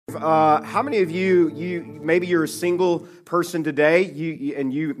How many of you maybe you're a single person today,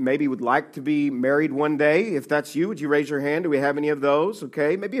 you maybe would like to be married one day? If that's you, would you raise your hand? Do we have any of those?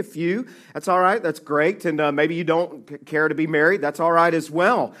 Okay, maybe a few. That's all right. That's great. And maybe you don't care to be married. That's all right as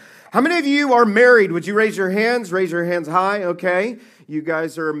well. How many of you are married? Would you raise your hands? Raise your hands high. Okay, you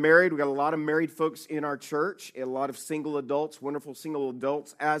guys are married. We got a lot of married folks in our church. A lot of single adults, wonderful single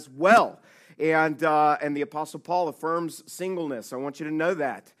adults as well. And the Apostle Paul affirms singleness. I want you to know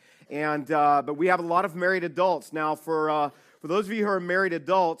that. But we have a lot of married adults. Now, for those of you who are married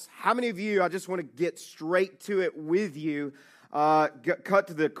adults, how many of you, I just want to get straight to it with you, cut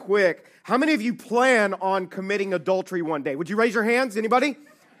to the quick. How many of you plan on committing adultery one day? Would you raise your hands? Anybody?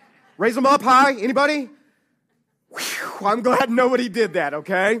 Raise them up high. Anybody? Whew, I'm glad nobody did that,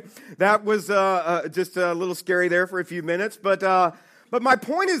 okay? That was just a little scary there for a few minutes. But my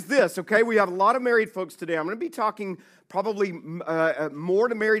point is this, okay? We have a lot of married folks today. I'm going to be talking probably more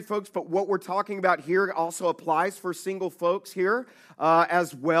to married folks, but what we're talking about here also applies for single folks here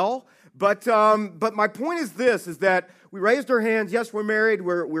as well. But my point is this, is that we raised our hands. Yes, we're married.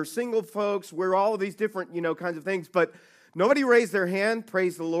 We're single folks. We're all of these different, kinds of things. But nobody raised their hand,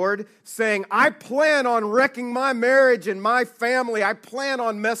 praise the Lord, saying, I plan on wrecking my marriage and my family. I plan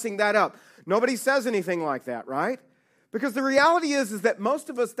on messing that up. Nobody says anything like that, right? Because the reality is that most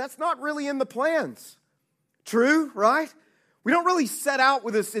of us, that's not really in the plans. True, right? We don't really set out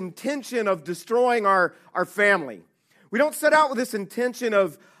with this intention of destroying our family. We don't set out with this intention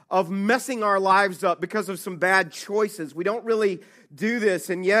of messing our lives up because of some bad choices. We don't really do this.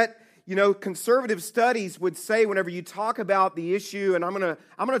 And yet, conservative studies would say whenever you talk about the issue, and I'm going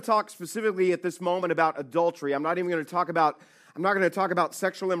to talk specifically at this moment about adultery. I'm not going to talk about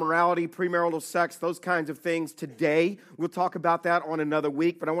sexual immorality, premarital sex, those kinds of things today. We'll talk about that on another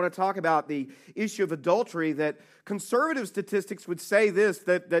week. But I want to talk about the issue of adultery, that conservative statistics would say this,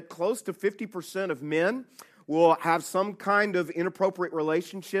 that close to 50% of men will have some kind of inappropriate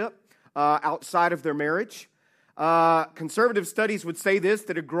relationship outside of their marriage. Conservative studies would say this,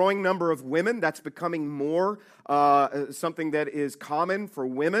 that a growing number of women, that's becoming more something that is common for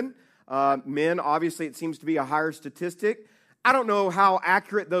women. Men, obviously, it seems to be a higher statistic. I don't know how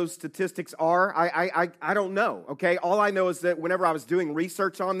accurate those statistics are. I don't know, okay? All I know is that whenever I was doing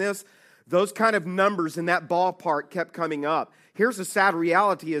research on this, those kind of numbers in that ballpark kept coming up. Here's the sad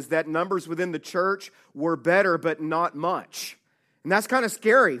reality, is that numbers within the church were better, but not much. And that's kind of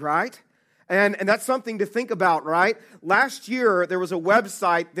scary, right? And that's something to think about, right? Last year, there was a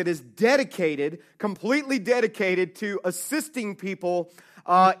website that is completely dedicated to assisting people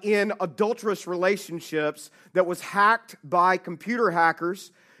in adulterous relationships, that was hacked by computer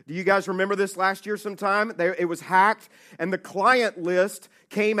hackers. Do you guys remember this last year sometime? It was hacked, and the client list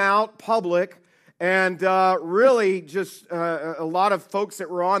came out public, and really just a lot of folks that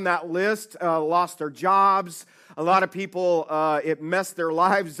were on that list lost their jobs. A lot of people, it messed their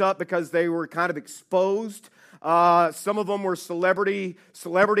lives up because they were kind of exposed. Some of them were celebrities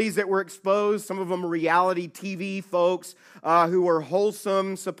that were exposed. Some of them reality TV folks who were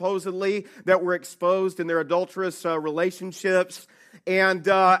wholesome, supposedly, that were exposed in their adulterous relationships. And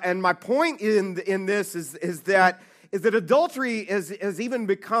my point in this is that adultery has even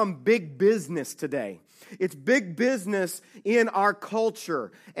become big business today. It's big business in our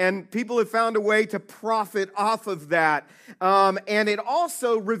culture, and people have found a way to profit off of that. And it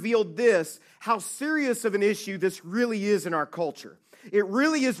also revealed this, how serious of an issue this really is in our culture. It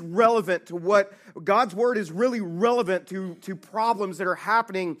really is relevant to what God's Word is really relevant to problems that are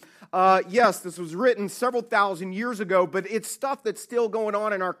happening. Yes, this was written several thousand years ago, but it's stuff that's still going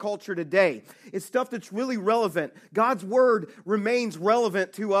on in our culture today. It's stuff that's really relevant. God's Word remains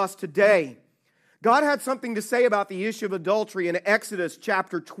relevant to us today. God had something to say about the issue of adultery in Exodus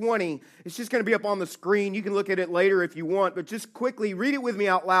chapter 20. It's just going to be up on the screen. You can look at it later if you want, but just quickly read it with me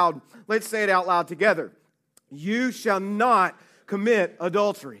out loud. Let's say it out loud together. You shall not commit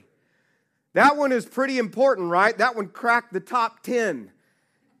adultery. That one is pretty important, right? That one cracked the top 10.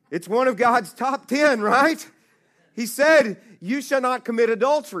 It's one of God's top 10, right? He said, you shall not commit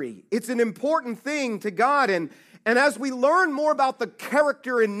adultery. It's an important thing to God. And as we learn more about the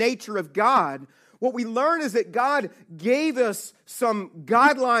character and nature of God, what we learn is that God gave us some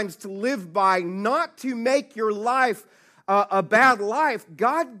guidelines to live by, not to make your life a bad life.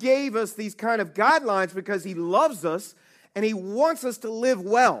 God gave us these kind of guidelines because He loves us and He wants us to live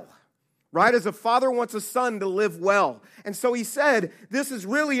well, right? As a father wants a son to live well. And so He said, this is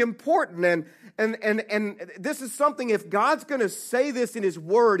really important. And this is something, if God's going to say this in His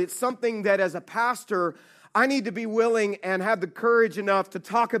Word, it's something that as a pastor, I need to be willing and have the courage enough to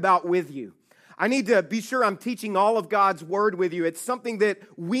talk about with you. I need to be sure I'm teaching all of God's Word with you. It's something that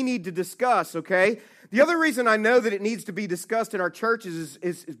we need to discuss, okay? The other reason I know that it needs to be discussed in our churches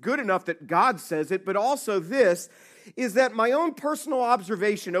is good enough that God says it, but also this is that my own personal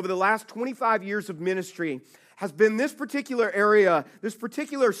observation over the last 25 years of ministry has been this particular area, this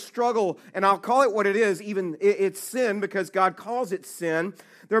particular struggle, and I'll call it what it is, even it's sin because God calls it sin.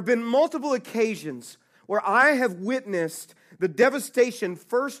 There have been multiple occasions where I have witnessed the devastation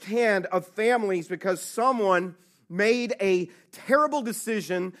firsthand of families because someone made a terrible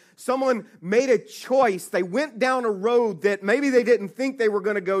decision, someone made a choice, they went down a road that maybe they didn't think they were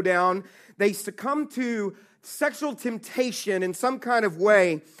going to go down, they succumbed to sexual temptation in some kind of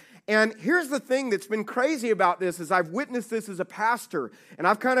way. And here's the thing that's been crazy about this is I've witnessed this as a pastor, and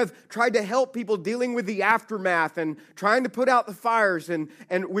I've kind of tried to help people dealing with the aftermath and trying to put out the fires, and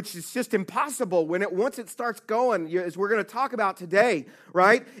which is just impossible once it starts going, as we're going to talk about today,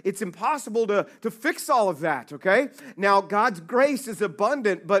 right? It's impossible to fix all of that, okay? Now, God's grace is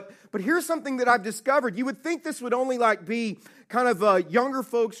abundant, but here's something that I've discovered. You would think this would only be kind of younger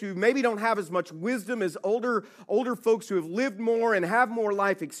folks who maybe don't have as much wisdom as older folks who have lived more and have more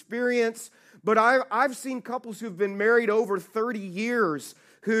life experience. But I've seen couples who've been married over 30 years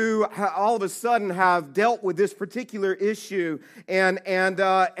who all of a sudden have dealt with this particular issue. And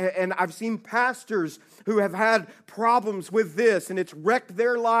I've seen pastors who have had problems with this, and it's wrecked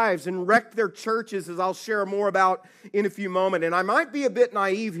their lives and wrecked their churches, as I'll share more about in a few moments. And I might be a bit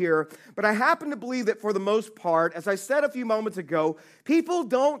naive here, but I happen to believe that for the most part, as I said a few moments ago, people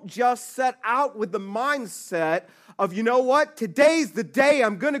don't just set out with the mindset of, you know what, today's the day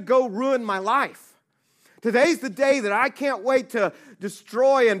I'm going to go ruin my life. Today's the day that I can't wait to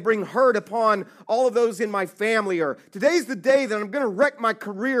destroy and bring hurt upon all of those in my family. Or today's the day that I'm going to wreck my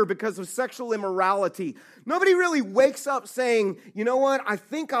career because of sexual immorality. Nobody really wakes up saying, you know what, I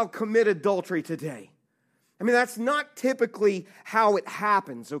think I'll commit adultery today. I mean, that's not typically how it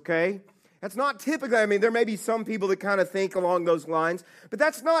happens, okay? That's not typically, I mean, there may be some people that kind of think along those lines, but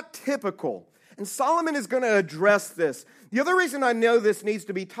that's not typical. And Solomon is going to address this. The other reason I know this needs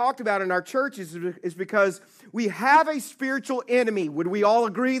to be talked about in our churches is because we have a spiritual enemy. Would we all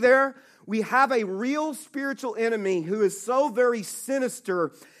agree there? We have a real spiritual enemy who is so very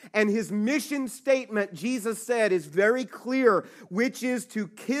sinister, and his mission statement, Jesus said, is very clear, which is to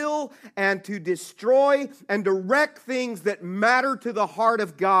kill and to destroy and to wreck things that matter to the heart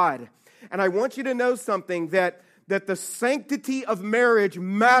of God. And I want you to know something, that the sanctity of marriage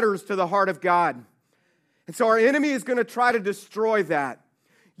matters to the heart of God. And so our enemy is going to try to destroy that.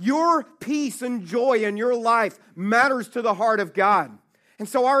 Your peace and joy in your life matters to the heart of God. And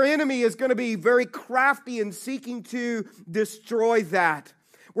so our enemy is going to be very crafty in seeking to destroy that.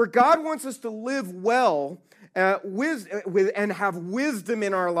 Where God wants us to live well and have wisdom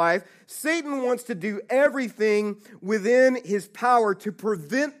in our life, Satan wants to do everything within his power to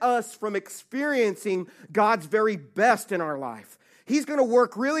prevent us from experiencing God's very best in our life. He's going to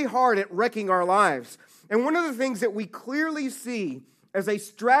work really hard at wrecking our lives. And one of the things that we clearly see as a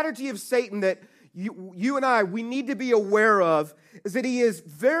strategy of Satan that you and I, we need to be aware of, is that he is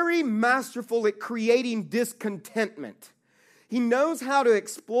very masterful at creating discontentment. He knows how to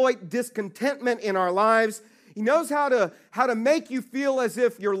exploit discontentment in our lives. He knows how to make you feel as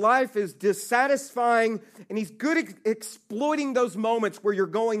if your life is dissatisfying, and he's good at exploiting those moments where you're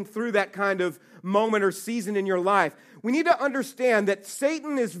going through that kind of moment or season in your life. We need to understand that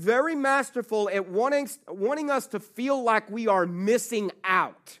Satan is very masterful at wanting us to feel like we are missing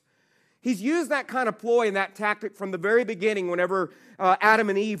out. He's used that kind of ploy and that tactic from the very beginning whenever Adam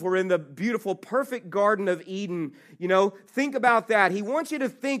and Eve were in the beautiful, perfect Garden of Eden. You know, think about that. He wants you to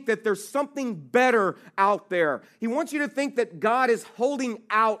think that there's something better out there. He wants you to think that God is holding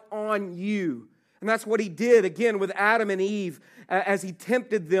out on you. And that's what he did, again, with Adam and Eve as he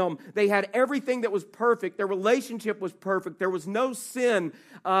tempted them. They had everything that was perfect. Their relationship was perfect. There was no sin.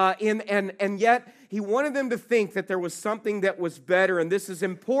 And yet he wanted them to think that there was something that was better. And this is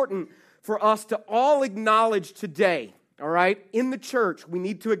important for us to all acknowledge today, all right? In the church, we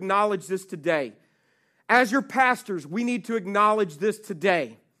need to acknowledge this today. As your pastors, we need to acknowledge this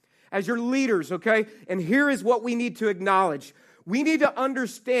today. As your leaders, okay? And here is what we need to acknowledge. We need to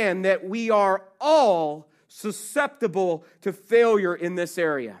understand that we are all susceptible to failure in this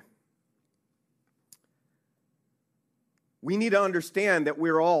area. We need to understand that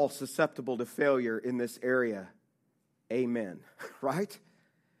we're all susceptible to failure in this area. Amen. Right?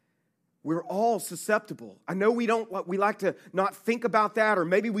 We're all susceptible. I know we like to not think about that, or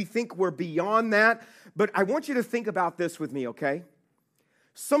maybe we think we're beyond that, but I want you to think about this with me, okay?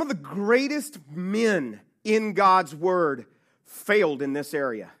 Some of the greatest men in God's Word failed in this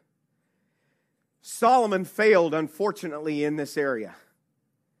area. Solomon failed, unfortunately, in this area.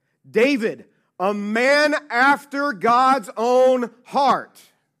 David, a man after God's own heart,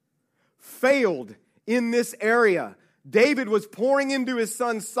 failed in this area. David was pouring into his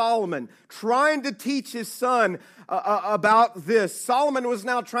son Solomon, trying to teach his son about this. Solomon was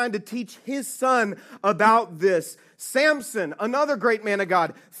now trying to teach his son about this. Samson, another great man of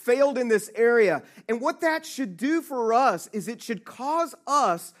God, failed in this area. And what that should do for us is it should cause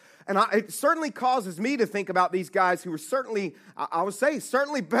us, and it certainly causes me to think about these guys who were certainly, I would say,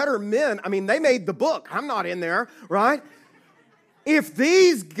 certainly better men. I mean, they made the book. I'm not in there, right? If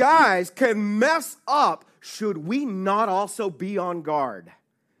these guys can mess up, should we not also be on guard?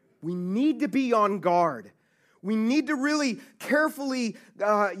 We need to be on guard. We need to really carefully,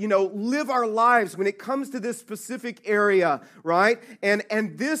 live our lives when it comes to this specific area, right?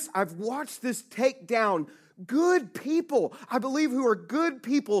 And this, I've watched this take down good people, I believe, who are good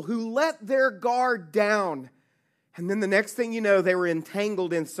people who let their guard down. And then the next thing you know, they were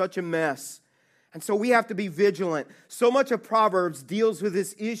entangled in such a mess. And so we have to be vigilant. So much of Proverbs deals with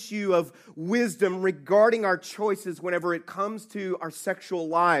this issue of wisdom regarding our choices whenever it comes to our sexual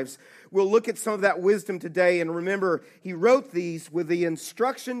lives. We'll look at some of that wisdom today. And remember, he wrote these with the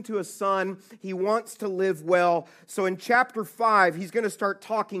instruction to a son. He wants to live well. So in chapter 5, he's going to start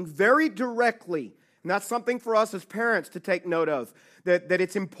talking very directly. And that's something for us as parents to take note of. That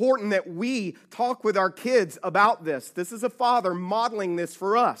it's important that we talk with our kids about this. This is a father modeling this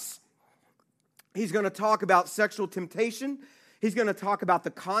for us. He's going to talk about sexual temptation. He's going to talk about the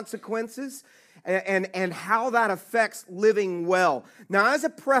consequences and how that affects living well. Now, as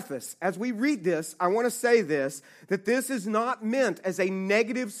a preface, as we read this, I want to say this, that this is not meant as a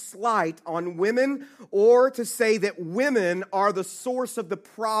negative slight on women or to say that women are the source of the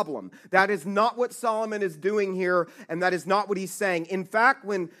problem. That is not what Solomon is doing here, and that is not what he's saying. In fact,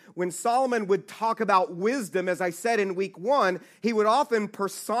 when Solomon would talk about wisdom, as I said in week 1, he would often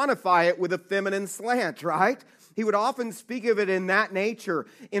personify it with a feminine slant, right? He would often speak of it in that nature.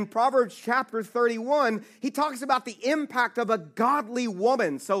 In Proverbs chapter 31, he talks about the impact of a godly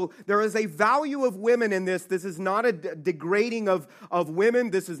woman. So there is a value of women in this. This is not a degrading of women.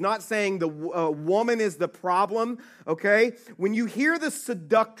 This is not saying the woman is the problem, okay? When you hear the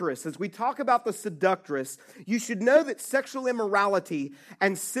seductress, as we talk about the seductress, you should know that sexual immorality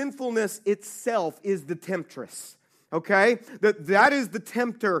and sinfulness itself is the temptress. Okay? That is the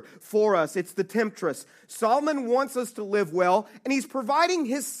tempter for us. It's the temptress. Solomon wants us to live well, and he's providing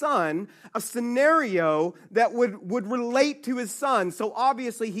his son a scenario that would relate to his son. So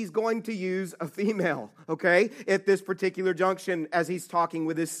obviously he's going to use a female, okay, at this particular junction as he's talking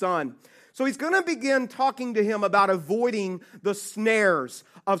with his son. So he's going to begin talking to him about avoiding the snares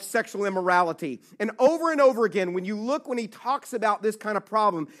of sexual immorality. And over again, when he talks about this kind of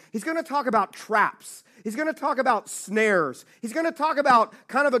problem, he's going to talk about traps. He's going to talk about snares. He's going to talk about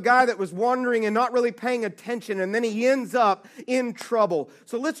kind of a guy that was wandering and not really paying attention, and then he ends up in trouble.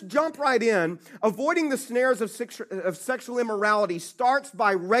 So let's jump right in. Avoiding the snares of sexual immorality starts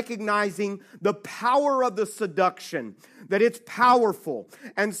by recognizing the power of the seduction, that it's powerful.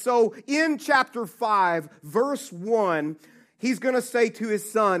 And so in chapter 5, verse 1, he's going to say to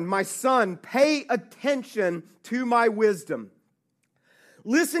his son, "My son, pay attention to my wisdom.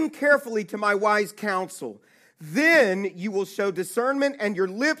 Listen carefully to my wise counsel. Then you will show discernment, and your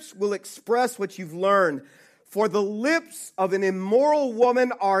lips will express what you've learned. For the lips of an immoral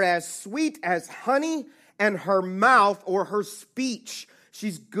woman are as sweet as honey, and her mouth or her speech."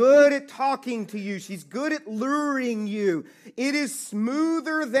 She's good at talking to you. She's good at luring you. It is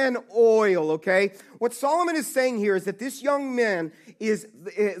smoother than oil, okay? What Solomon is saying here is that this young man is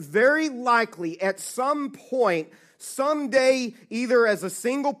very likely at some point, someday, either as a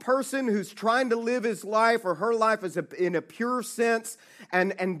single person who's trying to live his life or her life in a pure sense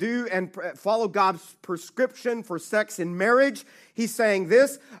and follow God's prescription for sex in marriage. He's saying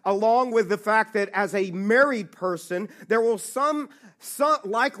this, along with the fact that as a married person, there will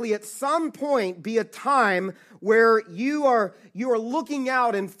likely at some point be a time where you are looking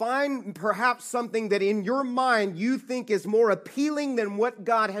out and find perhaps something that in your mind you think is more appealing than what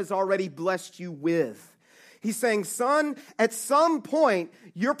God has already blessed you with. He's saying, son, at some point,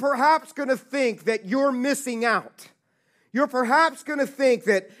 you're perhaps going to think that you're missing out. You're perhaps going to think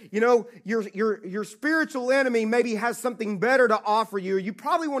that, your spiritual enemy maybe has something better to offer you. You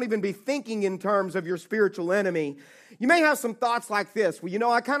probably won't even be thinking in terms of your spiritual enemy. You may have some thoughts like this.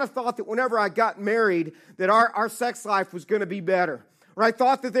 Well, I kind of thought that whenever I got married that our sex life was going to be better. or I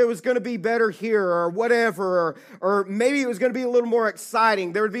thought that there was going to be better here, or whatever, or maybe it was going to be a little more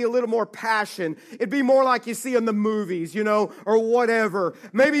exciting. There would be a little more passion. It'd be more like you see in the movies, or whatever.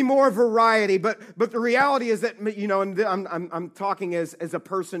 Maybe more variety. But the reality is that, and I'm talking as a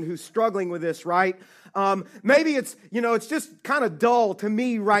person who's struggling with this, right? Maybe it's just kind of dull to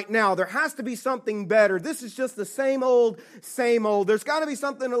me right now. There has to be something better. This is just the same old, same old. There's got to be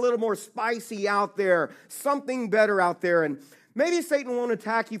something a little more spicy out there, something better out there. And maybe Satan won't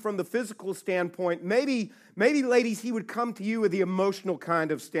attack you from the physical standpoint. Maybe, ladies, he would come to you with the emotional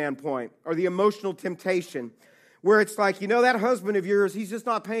kind of standpoint, or the emotional temptation, where it's like, that husband of yours, he's just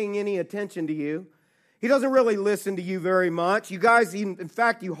not paying any attention to you. He doesn't really listen to you very much. You guys, in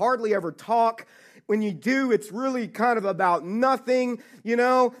fact, you hardly ever talk. When you do, it's really kind of about nothing.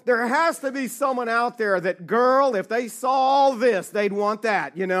 There has to be someone out there that, girl, if they saw all this, they'd want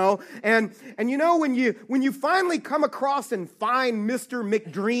that, And when you finally come across and find Mr.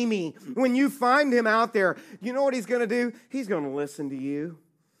 McDreamy, when you find him out there, you know what he's going to do? He's going to listen to you.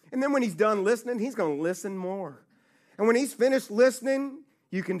 And then when he's done listening, he's going to listen more. And when he's finished listening,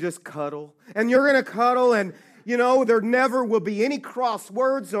 you can just cuddle. And you're going to cuddle, and there never will be any cross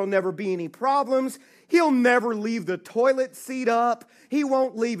words. There'll never be any problems. He'll never leave the toilet seat up. He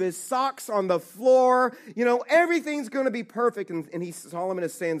won't leave his socks on the floor. Everything's going to be perfect. And Solomon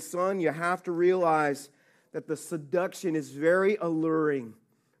is saying, son, you have to realize that the seduction is very alluring.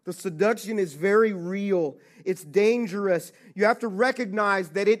 The seduction is very real. It's dangerous. You have to recognize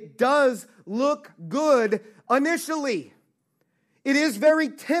that it does look good initially. It is very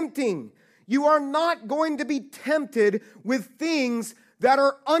tempting. You are not going to be tempted with things that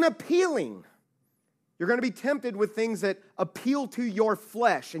are unappealing. You're going to be tempted with things that appeal to your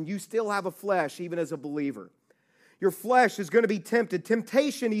flesh, and you still have a flesh even as a believer. Your flesh is going to be tempted.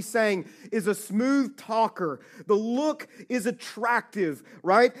 Temptation, he's saying, is a smooth talker. The look is attractive,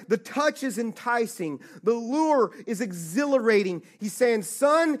 right? The touch is enticing. The lure is exhilarating. He's saying,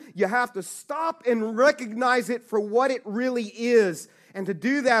 son, you have to stop and recognize it for what it really is. And to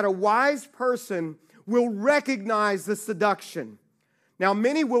do that, a wise person will recognize the seduction. Now,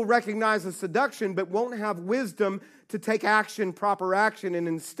 many will recognize the seduction, but won't have wisdom to take action, proper action, and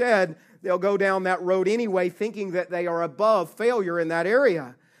instead, they'll go down that road anyway, thinking that they are above failure in that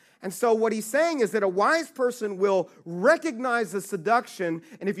area. And so what he's saying is that a wise person will recognize the seduction,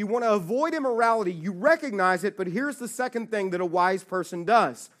 and if you want to avoid immorality, you recognize it, but here's the second thing that a wise person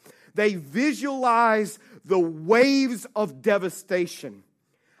does. They visualize the waves of devastation.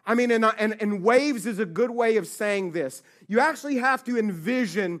 I mean, and waves is a good way of saying this. You actually have to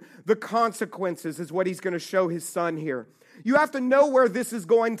envision the consequences, is what he's going to show his son here. You have to know where this is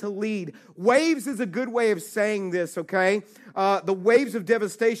going to lead. Waves is a good way of saying this, okay? The waves of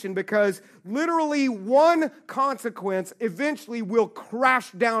devastation, because literally one consequence eventually will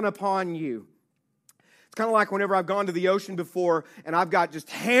crash down upon you. It's kind of like whenever I've gone to the ocean before and I've got just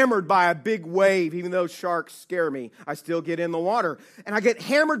hammered by a big wave, even though sharks scare me, I still get in the water. And I get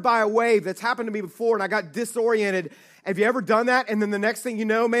hammered by a wave that's happened to me before and I got disoriented. Have you ever done that? And then the next thing you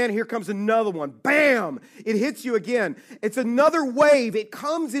know, man, here comes another one. Bam! It hits you again. It's another wave. It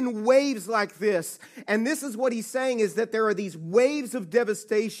comes in waves like this. And this is what he's saying, is that there are these waves of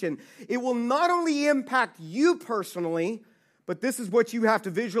devastation. It will not only impact you personally, but this is what you have to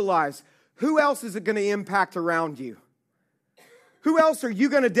visualize. Who else is it going to impact around you? Who else are you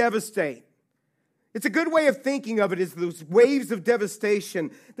going to devastate? It's a good way of thinking of it, is those waves of devastation.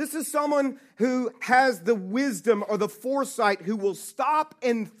 This is someone who has the wisdom or the foresight, who will stop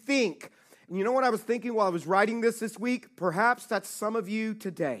and think. And you know what I was thinking while I was writing this week? Perhaps that's some of you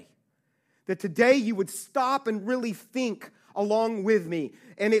today. That today you would stop and really think along with me.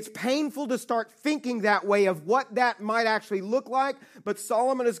 And it's painful to start thinking that way of what that might actually look like, but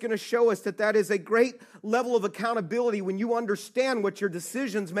Solomon is going to show us that that is a great level of accountability when you understand what your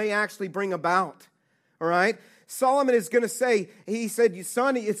decisions may actually bring about. All right? Solomon is going to say, he said,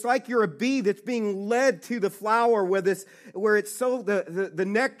 son, it's like you're a bee that's being led to the flower where it's so, the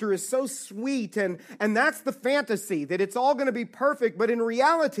nectar is so sweet, and that's the fantasy, that it's all going to be perfect. But in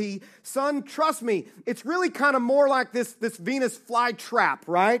reality, son, trust me, it's really kind of more like this Venus flytrap,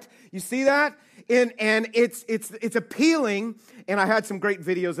 right? You see that? And it's appealing, and I had some great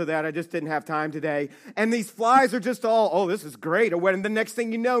videos of that. I just didn't have time today. And these flies are just all, oh, this is great. And the next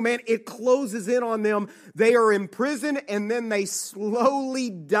thing you know, man, it closes in on them. They are imprisoned, and then they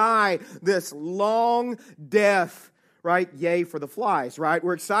slowly die this long death, right? Yay for the flies, right?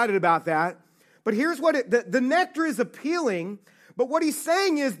 We're excited about that. But here's what the nectar is appealing, but what he's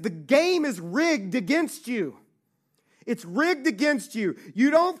saying is the game is rigged against you. It's rigged against you. You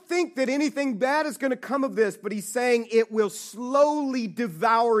don't think that anything bad is going to come of this, but he's saying it will slowly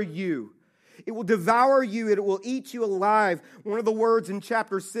devour you. It will devour you. It will eat you alive. One of the words in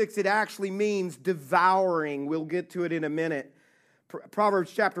chapter 6, it actually means devouring. We'll get to it in a minute.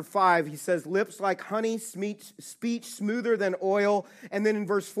 Proverbs chapter 5, he says, lips like honey, speech smoother than oil. And then in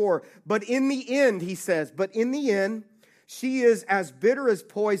verse 4, but in the end, he says, but in the end, she is as bitter as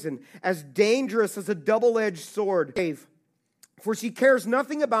poison, as dangerous as a double-edged sword. For she cares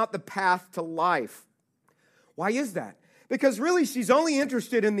nothing about the path to life. Why is that? Because really, she's only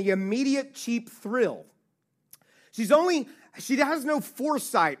interested in the immediate cheap thrill. She has no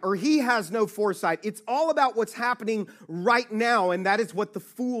foresight, or he has no foresight. It's all about what's happening right now, and that is what the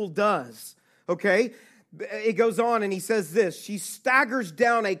fool does. Okay? It goes on and he says this, she staggers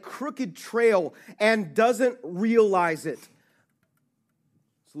down a crooked trail and doesn't realize it.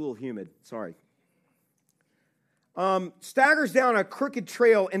 It's a little humid, sorry. Staggers down a crooked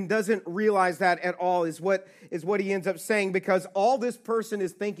trail and doesn't realize that at all is what he ends up saying, because all this person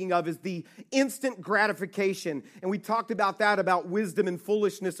is thinking of is the instant gratification. And we talked about that, about wisdom and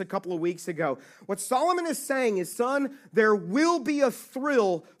foolishness a couple of weeks ago. What Solomon is saying is, son, there will be a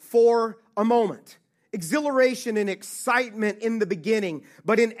thrill for a moment. Exhilaration and excitement in the beginning,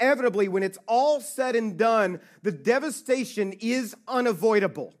 but inevitably, when it's all said and done, the devastation is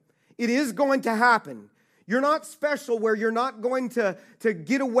unavoidable. It is going to happen. You're not special where you're not going to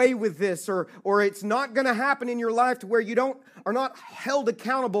get away with this, or it's not going to happen in your life to where you are not held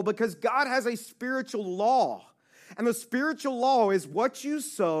accountable, because God has a spiritual law. And the spiritual law is what you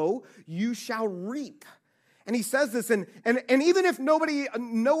sow, you shall reap. And he says this, and even if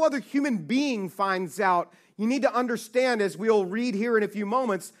no other human being finds out, you need to understand, as we'll read here in a few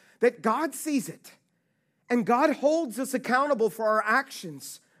moments, that God sees it. And God holds us accountable for our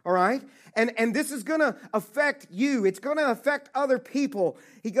actions, all right? And this is going to affect you. It's going to affect other people.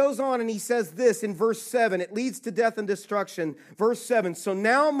 He goes on and he says this in verse 7. It leads to death and destruction. Verse 7, so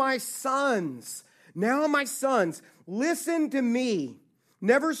now my sons, listen to me.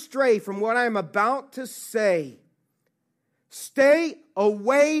 Never stray from what I am about to say. Stay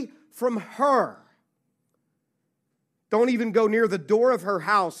away from her. Don't even go near the door of her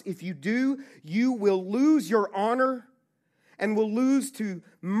house. If you do, you will lose your honor and will lose to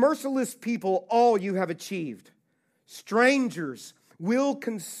merciless people all you have achieved. Strangers will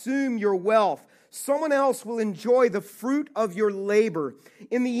consume your wealth. Someone else will enjoy the fruit of your labor.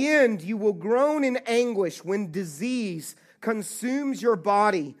 In the end, you will groan in anguish when disease consumes your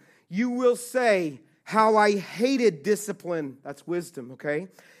body. You will say, how I hated discipline. That's wisdom, okay?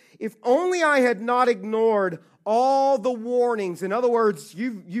 If only I had not ignored all the warnings. In other words,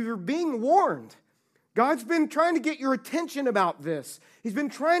 you're being warned. God's been trying to get your attention about this. He's been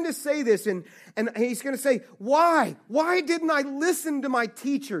trying to say this, and he's going to say, why? Why didn't I listen to my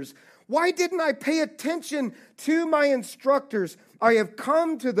teachers? Why didn't I pay attention to my instructors? I have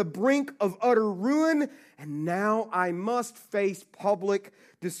come to the brink of utter ruin, and now I must face public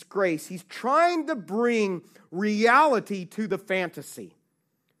disgrace. He's trying to bring reality to the fantasy.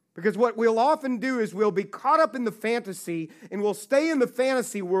 Because what we'll often do is we'll be caught up in the fantasy and we'll stay in the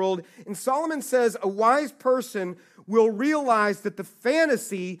fantasy world. And Solomon says a wise person will realize that the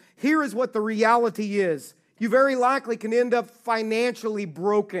fantasy, here is what the reality is. You very likely can end up financially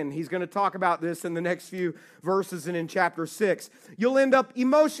broken. He's going to talk about this in the next few verses and in chapter 6. You'll end up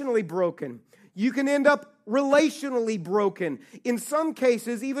emotionally broken. You can end up relationally broken. In some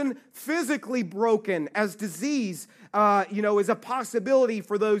cases, even physically broken, as disease, is a possibility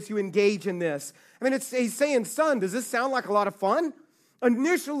for those who engage in this. I mean, he's saying, son, does this sound like a lot of fun?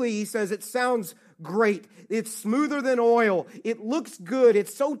 Initially, he says, it sounds great. It's smoother than oil. It looks good.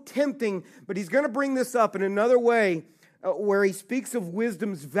 It's so tempting. But he's going to bring this up in another way where he speaks of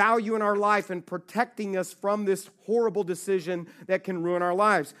wisdom's value in our life and protecting us from this horrible decision that can ruin our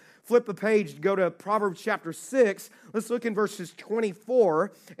lives. Flip the page, go to Proverbs chapter 6. Let's look in verses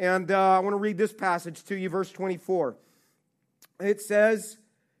 24. And I want to read this passage to you, verse 24. It says,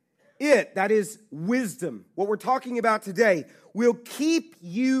 that is wisdom, what we're talking about today, will keep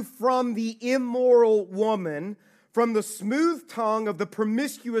you from the immoral woman, from the smooth tongue of the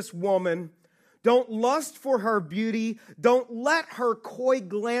promiscuous woman. Don't lust for her beauty. Don't let her coy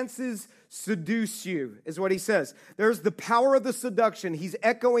glances seduce you, is what he says. There's the power of the seduction. He's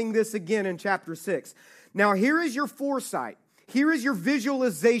echoing this again in chapter 6. Now, here is your foresight. Here is your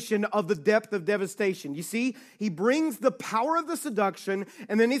visualization of the depth of devastation. You see, he brings the power of the seduction,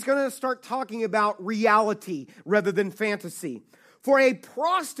 and then he's going to start talking about reality rather than fantasy. For a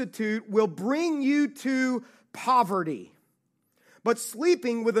prostitute will bring you to poverty, but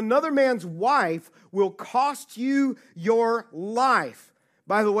sleeping with another man's wife will cost you your life.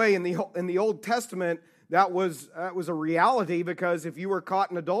 By the way, in the Old Testament, that was a reality, because if you were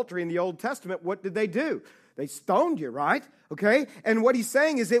caught in adultery in the Old Testament, what did they do? They stoned you, right? Okay? And what he's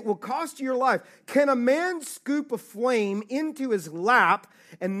saying is it will cost you your life. Can a man scoop a flame into his lap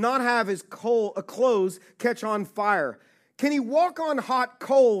and not have his clothes catch on fire? Can he walk on hot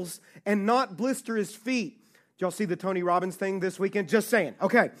coals and not blister his feet? Did y'all see the Tony Robbins thing this weekend? Just saying.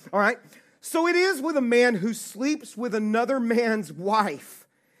 Okay, all right. So it is with a man who sleeps with another man's wife.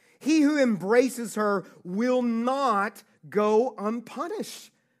 He who embraces her will not go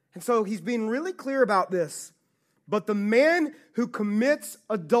unpunished. And so he's being really clear about this. But the man who commits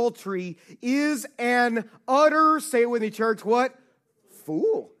adultery is an utter, say it with me, church, what?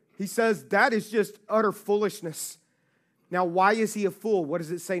 Fool. He says that is just utter foolishness. Now, why is he a fool? What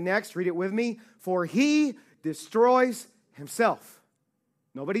does it say next? Read it with me. For he destroys himself.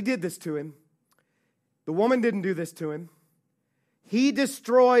 Nobody did this to him. The woman didn't do this to him. He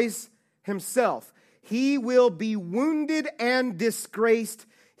destroys himself. He will be wounded and disgraced.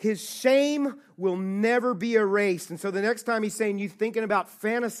 His shame will never be erased. And so the next time he's saying, you thinking about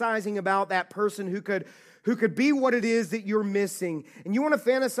fantasizing about that person who could be what it is that you're missing. And you want to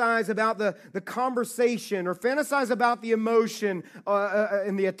fantasize about the conversation, or fantasize about the emotion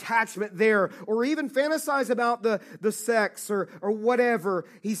and the attachment there, or even fantasize about the sex or whatever.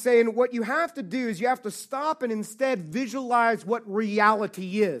 He's saying what you have to do is you have to stop and instead visualize what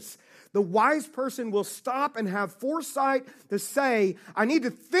reality is. The wise person will stop and have foresight to say, I need to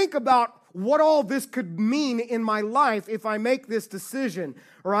think about what all this could mean in my life if I make this decision,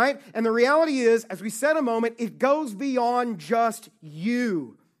 all right? And the reality is, as we said a moment, it goes beyond just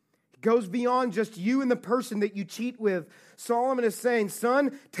you. It goes beyond just you and the person that you cheat with. Solomon is saying,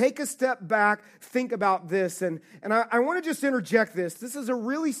 son, take a step back, think about this. And I want to just interject this. This is a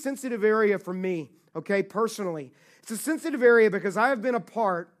really sensitive area for me, okay, personally. It's a sensitive area because I have been a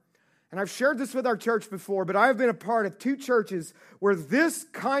part, and I've shared this with our church before, but I've been a part of 2 churches where this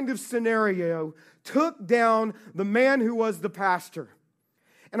kind of scenario took down the man who was the pastor.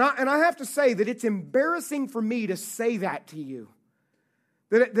 And I have to say that it's embarrassing for me to say that to you.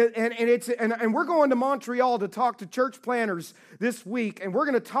 And we're going to Montreal to talk to church planners this week, and we're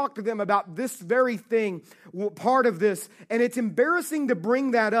going to talk to them about this very thing, part of this. And it's embarrassing to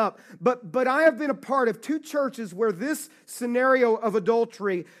bring that up, but I have been a part of 2 churches where this scenario of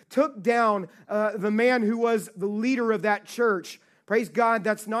adultery took down the man who was the leader of that church. Praise God,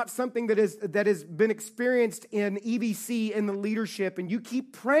 that's not something that has been experienced in EBC in the leadership. And you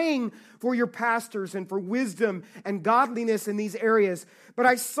keep praying for your pastors and for wisdom and godliness in these areas. But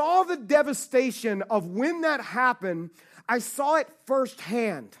I saw the devastation of when that happened. I saw it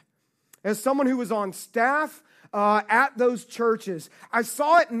firsthand as someone who was on staff at those churches. I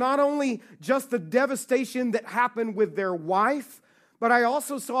saw it not only just the devastation that happened with their wife, but I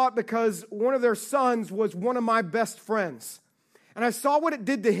also saw it because one of their sons was one of my best friends. And I saw what it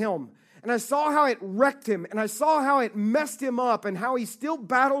did to him. And I saw how it wrecked him. And I saw how it messed him up and how he still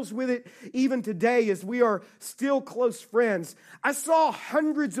battles with it even today as we are still close friends. I saw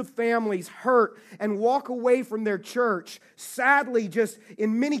hundreds of families hurt and walk away from their church. Sadly, just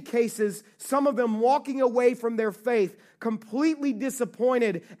in many cases, some of them walking away from their faith, completely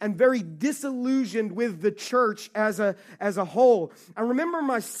disappointed and very disillusioned with the church as a whole. I remember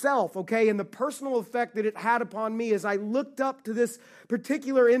myself, okay, and the personal effect that it had upon me as I looked up to this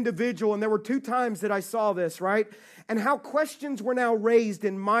particular individual, and there were 2 times that I saw this, right? And how questions were now raised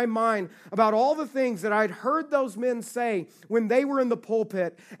in my mind about all the things that I'd heard those men say when they were in the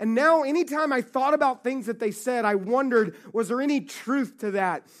pulpit. And now anytime I thought about things that they said, I wondered, was there any truth to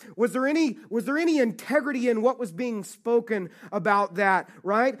that? Was there any integrity in what was being spoken about that,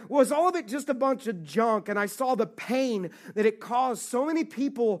 right? Was all of it just a bunch of junk? And I saw the pain that it caused so many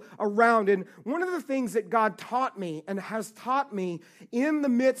people around. And one of the things that God taught me and has taught me in the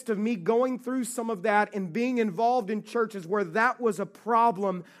midst of me going through some of that and being involved in churches where that was a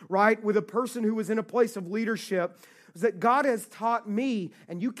problem, right, with a person who was in a place of leadership, is that God has taught me,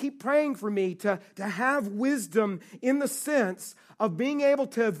 and you keep praying for me, to have wisdom in the sense of being able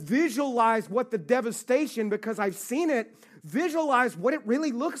to visualize what the devastation, because I've seen it, visualize what it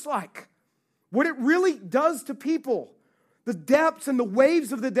really looks like, what it really does to people. The depths and the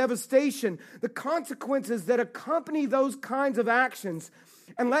waves of the devastation, the consequences that accompany those kinds of actions.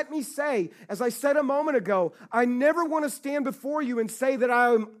 And let me say, as I said a moment ago, I never want to stand before you and say that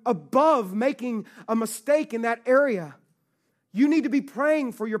I'm above making a mistake in that area. You need to be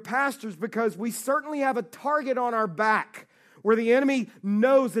praying for your pastors because we certainly have a target on our back where the enemy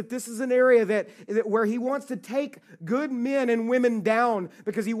knows that this is an area that where he wants to take good men and women down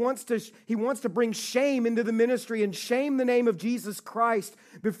because he wants to bring shame into the ministry and shame the name of Jesus Christ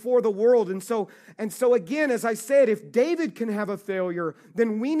before the world. And so again, as I said, if David can have a failure,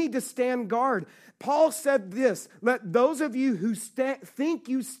 then we need to stand guard. Paul said this, let those of you who think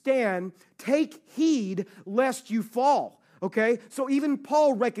you stand take heed lest you fall. Okay, so even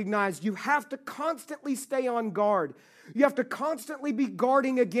Paul recognized you have to constantly stay on guard. You have to constantly be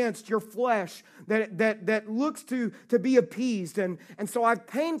guarding against your flesh that looks to be appeased. And so I've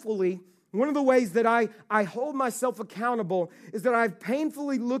painfully, one of the ways that I hold myself accountable is that I've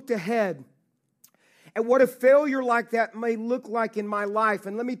painfully looked ahead at what a failure like that may look like in my life.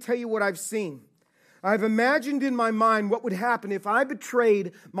 And let me tell you what I've seen. I've imagined in my mind what would happen if I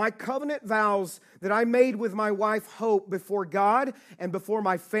betrayed my covenant vows that I made with my wife Hope before God and before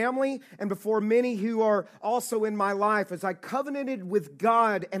my family and before many who are also in my life. As I covenanted with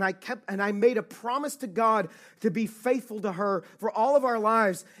God and I made a promise to God to be faithful to her for all of our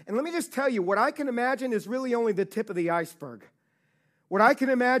lives. And let me just tell you, what I can imagine is really only the tip of the iceberg. What I can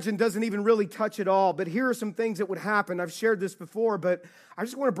imagine doesn't even really touch it all. But here are some things that would happen. I've shared this before, but I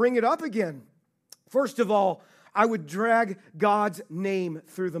just want to bring it up again. First of all, I would drag God's name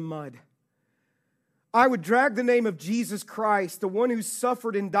through the mud. I would drag the name of Jesus Christ, the one who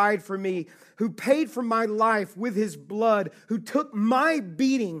suffered and died for me, who paid for my life with his blood, who took my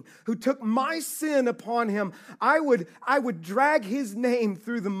beating, who took my sin upon him. I would drag his name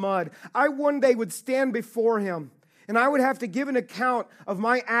through the mud. I one day would stand before him. And I would have to give an account of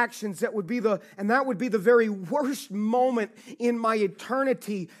my actions. That would be the very worst moment in my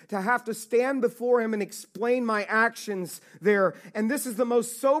eternity, to have to stand before him and explain my actions there. And this is the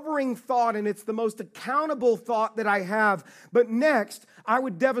most sobering thought, and it's the most accountable thought that I have. But next, I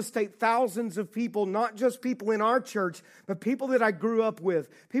would devastate thousands of people, not just people in our church, but people that I grew up with,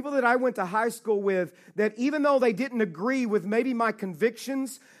 people that I went to high school with, that even though they didn't agree with maybe my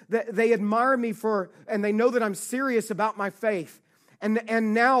convictions, that they admire me for, and they know that I'm serious about my faith.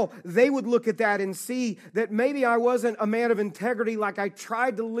 And now they would look at that and see that maybe I wasn't a man of integrity like I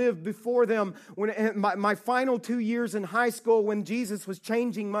tried to live before them when my final 2 years in high school when Jesus was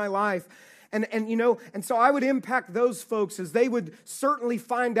changing my life. And so I would impact those folks as they would certainly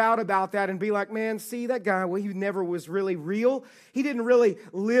find out about that and be like, man, see that guy, well, he never was really real. He didn't really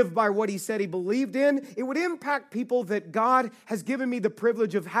live by what he said he believed in. It would impact people that God has given me the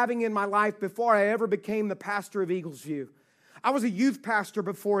privilege of having in my life before I ever became the pastor of Eagles View. I was a youth pastor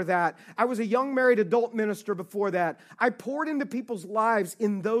before that. I was a young married adult minister before that. I poured into people's lives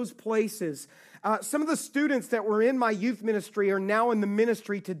in those places. Some of the students that were in my youth ministry are now in the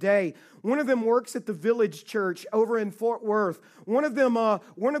ministry today. One of them works at the Village Church over in Fort Worth. One of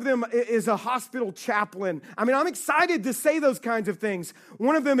them is a hospital chaplain. I mean, I'm excited to say those kinds of things.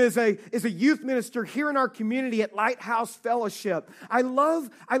 One of them is a youth minister here in our community at Lighthouse Fellowship. I love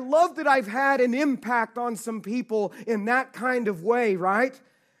that I've had an impact on some people in that kind of way, right?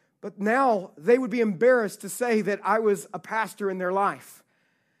 But now they would be embarrassed to say that I was a pastor in their life.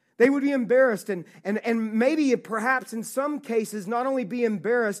 They would be embarrassed and maybe perhaps in some cases not only be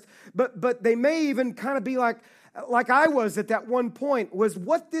embarrassed, but they may even kind of be like I was at that one point. Was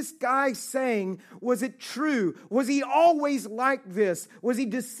what this guy saying, was it true? Was he always like this? Was he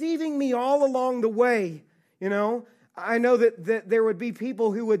deceiving me all along the way? You know, I know that there would be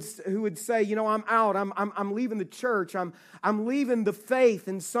people who would say, you know, I'm out. I'm leaving the church. I'm leaving the faith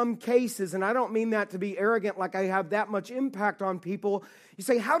in some cases, and I don't mean that to be arrogant, like I have that much impact on people. You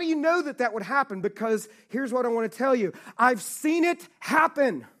say, how do you know that would happen? Because here's what I want to tell you. I've seen it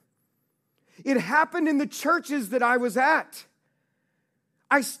happen. It happened in the churches that I was at.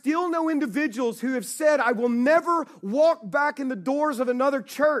 I still know individuals who have said, I will never walk back in the doors of another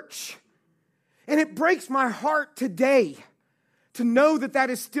church. And it breaks my heart today to know that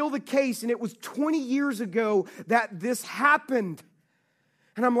is still the case. And it was 20 years ago that this happened.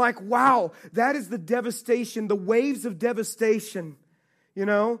 And I'm like, wow, that is the devastation, the waves of devastation, you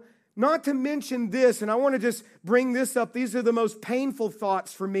know. Not to mention this, and I want to just bring this up. These are the most painful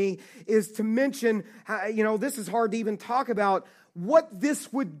thoughts for me, is to mention, you know, this is hard to even talk about, what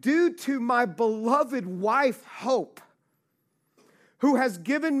this would do to my beloved wife, Hope, who has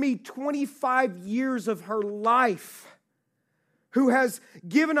given me 25 years of her life, who has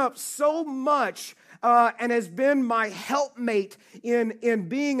given up so much and has been my helpmate in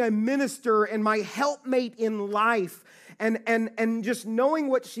being a minister and my helpmate in life. and just knowing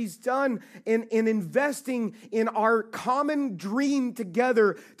what she's done in investing in our common dream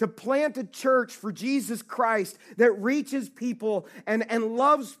together to plant a church for Jesus Christ that reaches people and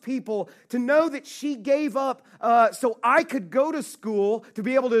loves people, to know that she gave up so I could go to school to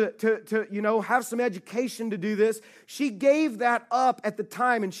be able to have some education to do this. She gave that up at the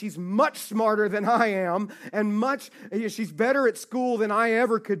time, and she's much smarter than I am, and she's better at school than I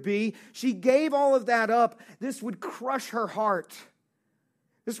ever could be. She gave all of that up. This would crush her heart.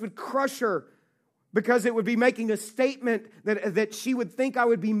 This would crush her, because it would be making a statement that she would think I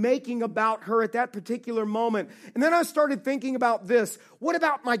would be making about her at that particular moment. And then I started thinking about this. What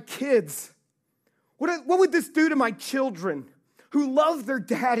about my kids? What would this do to my children who love their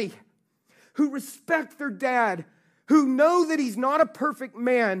daddy, who respect their dad, who know that he's not a perfect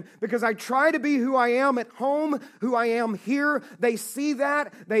man because I try to be who I am at home, who I am here. They see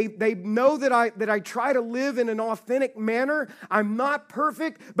that. They know that I try to live in an authentic manner. I'm not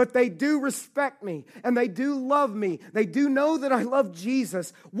perfect, but they do respect me and they do love me. They do know that I love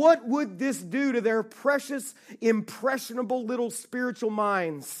Jesus. What would this do to their precious, impressionable little spiritual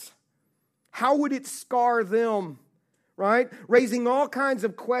minds? How would it scar them? Right? Raising all kinds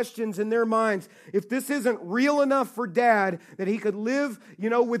of questions in their minds. If this isn't real enough for Dad that he could live,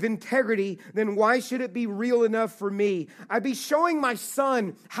 with integrity, then why should it be real enough for me? I'd be showing my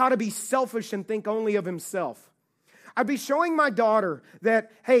son how to be selfish and think only of himself. I'd be showing my daughter that,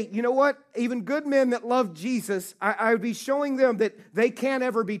 hey, you know what? Even good men that love Jesus, I would be showing them that they can't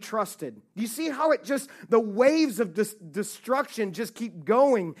ever be trusted. You see how the waves of destruction just keep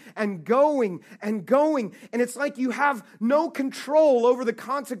going and going and going. And it's like you have no control over the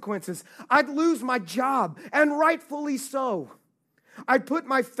consequences. I'd lose my job, and rightfully so. I'd put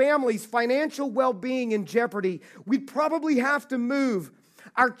my family's financial well-being in jeopardy. We'd probably have to move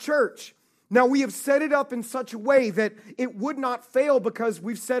our church. Now, we have set it up in such a way that it would not fail, because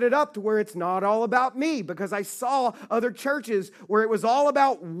we've set it up to where it's not all about me, because I saw other churches where it was all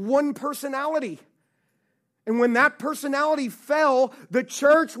about one personality. And when that personality fell, the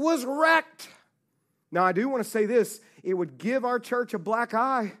church was wrecked. Now, I do want to say this. It would give our church a black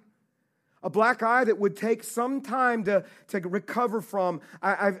eye. A black eye that would take some time to recover from.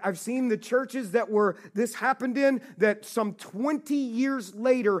 I've seen the churches that this happened in that some 20 years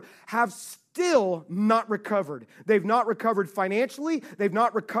later have still not recovered. They've not recovered financially. They've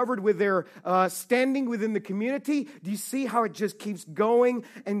not recovered with their standing within the community. Do you see how it just keeps going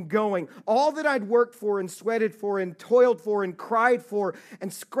and going? All that I'd worked for and sweated for and toiled for and cried for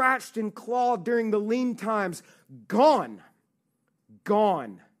and scratched and clawed during the lean times, gone.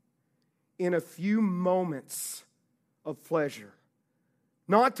 In a few moments of pleasure.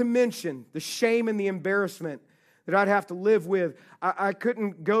 Not to mention the shame and the embarrassment that I'd have to live with. I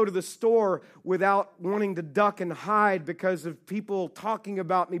couldn't go to the store without wanting to duck and hide because of people talking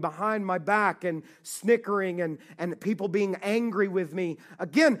about me behind my back and snickering and people being angry with me.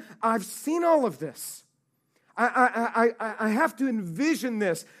 Again, I've seen all of this. I have to envision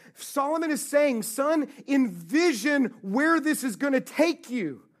this. Solomon is saying, son, envision where this is going to take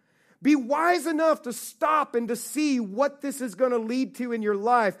you. Be wise enough to stop and to see what this is going to lead to in your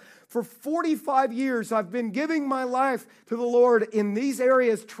life. For 45 years, I've been giving my life to the Lord in these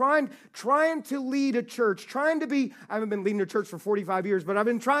areas, trying to lead a church, I haven't been leading a church for 45 years, but I've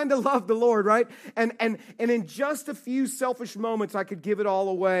been trying to love the Lord, right? And in just a few selfish moments, I could give it all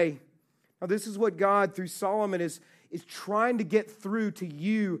away. Now, this is what God, through Solomon, is trying to get through to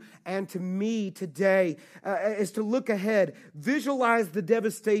you and to me today, is to look ahead, visualize the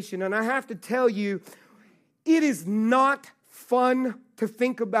devastation. And I have to tell you, it is not fun to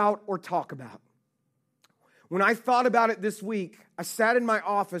think about or talk about. When I thought about it this week, I sat in my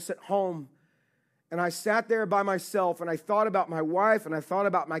office at home, and I sat there by myself, and I thought about my wife, and I thought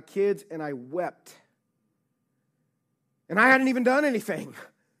about my kids, and I wept. And I hadn't even done anything.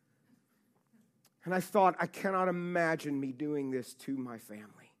 And I thought, I cannot imagine me doing this to my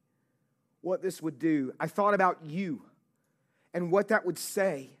family. What this would do. I thought about you and what that would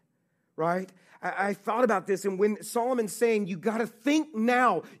say, right? I thought about this, and when Solomon's saying, you got to think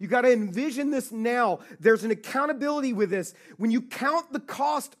now. You got to envision this now. There's an accountability with this. When you count the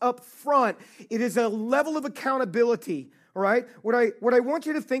cost up front, it is a level of accountability, All right? What I want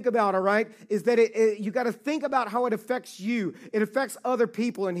you to think about, all right, is that you got to think about how it affects you. It affects other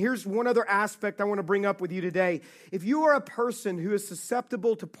people. And here's one other aspect I want to bring up with you today. If you are a person who is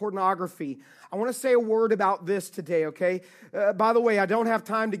susceptible to pornography, I want to say a word about this today, okay? By the way, I don't have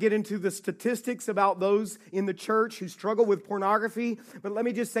time to get into the statistics about those in the church who struggle with pornography, but let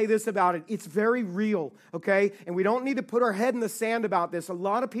me just say this about it. It's very real, okay? And we don't need to put our head in the sand about this. A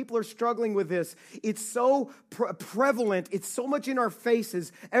lot of people are struggling with this. It's so prevalent. It's so much in our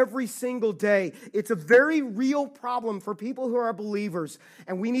faces every single day. It's a very real problem for people who are believers,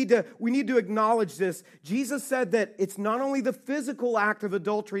 and we need to acknowledge this. Jesus said that it's not only the physical act of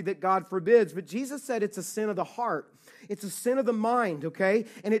adultery that God forbids, but Jesus said it's a sin of the heart. It's a sin of the mind, okay?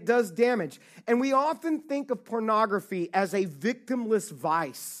 And it does damage. And we often think of pornography as a victimless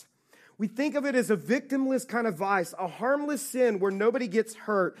vice. We think of it as a victimless kind of vice, a harmless sin where nobody gets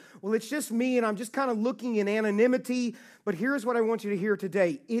hurt. Well, it's just me, and I'm just kind of looking in anonymity. But here's what I want you to hear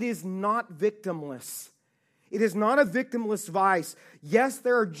today. It is not victimless. It is not a victimless vice. Yes,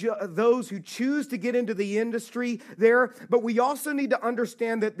 there are those who choose to get into the industry there, but we also need to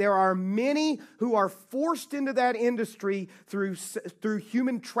understand that there are many who are forced into that industry through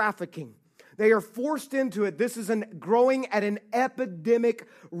human trafficking. They are forced into it. This is growing at an epidemic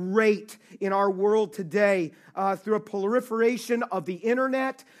rate in our world today through a proliferation of the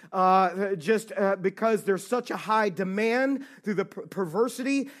internet, because there's such a high demand through the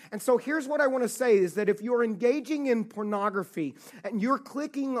perversity. And so here's what I want to say is that if you're engaging in pornography and you're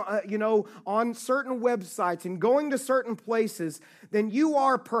clicking, on certain websites and going to certain places, then you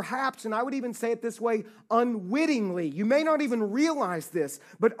are perhaps, and I would even say it this way, unwittingly, you may not even realize this,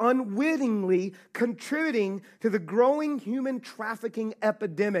 but unwittingly contributing to the growing human trafficking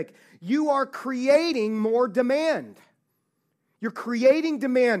epidemic. You are creating more demand. You're creating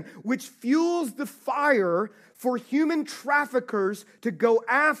demand, which fuels the fire for human traffickers to go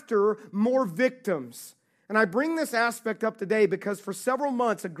after more victims. And I bring this aspect up today because for several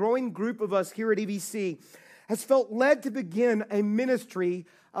months, a growing group of us here at EVC has felt led to begin a ministry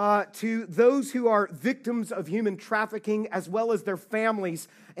to those who are victims of human trafficking as well as their families.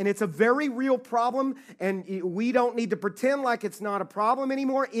 And it's a very real problem, and we don't need to pretend like it's not a problem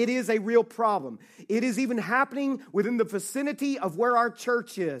anymore. It is a real problem. It is even happening within the vicinity of where our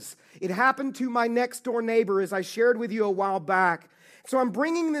church is. It happened to my next door neighbor, as I shared with you a while back. So I'm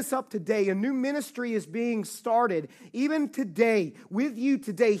bringing this up today. A new ministry is being started, even today, with you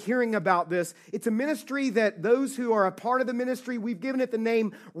today hearing about this. It's a ministry that those who are a part of the ministry, we've given it the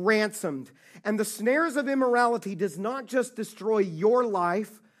name Ransomed. And the snares of immorality does not just destroy your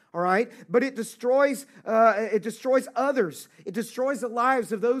life, all right, but it destroys others. It destroys the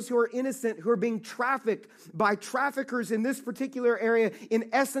lives of those who are innocent, who are being trafficked by traffickers in this particular area. In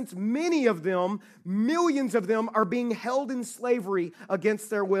essence, many of them, millions of them, are being held in slavery against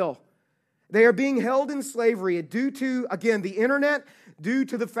their will. They are being held in slavery due to, again, the internet, due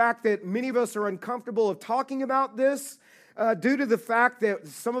to the fact that many of us are uncomfortable of talking about this, due to the fact that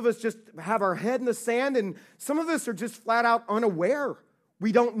some of us just have our head in the sand, and some of us are just flat out unaware.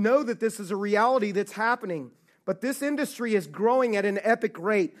 We don't know that this is a reality that's happening. But this industry is growing at an epic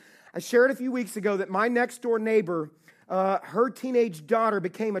rate. I shared a few weeks ago that my next door neighbor, her teenage daughter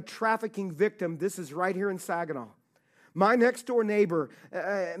became a trafficking victim. This is right here in Saginaw. My next door neighbor,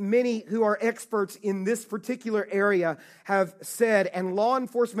 many who are experts in this particular area have said, and law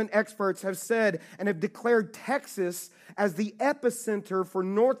enforcement experts have said and have declared Texas as the epicenter for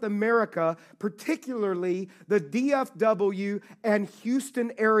North America, particularly the DFW and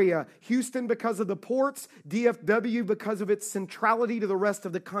Houston area. Houston because of the ports, DFW because of its centrality to the rest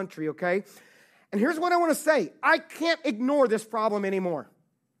of the country, okay? And here's what I want to say. I can't ignore this problem anymore.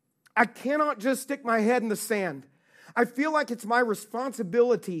 I cannot just stick my head in the sand. I feel like it's my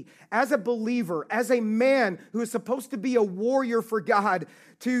responsibility as a believer, as a man who is supposed to be a warrior for God,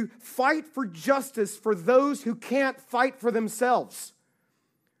 to fight for justice for those who can't fight for themselves.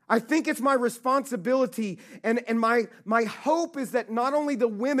 I think it's my responsibility, and my hope is that not only the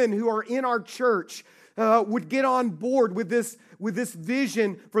women who are in our church would get on board with this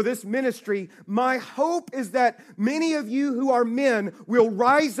vision for this ministry. My hope is that many of you who are men will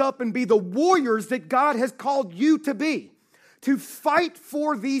rise up and be the warriors that God has called you to be, to fight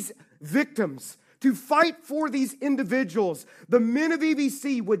for these victims, to fight for these individuals. The men of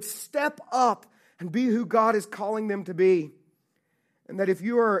EVC would step up and be who God is calling them to be. And that if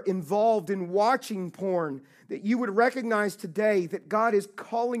you are involved in watching porn, that you would recognize today that God is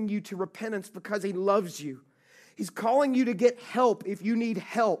calling you to repentance because He loves you. He's calling you to get help if you need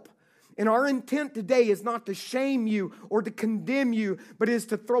help. And our intent today is not to shame you or to condemn you, but is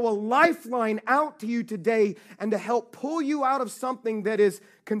to throw a lifeline out to you today and to help pull you out of something that is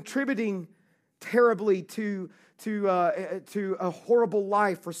contributing terribly to a horrible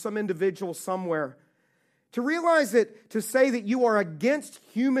life for some individual somewhere. To realize that, to say that you are against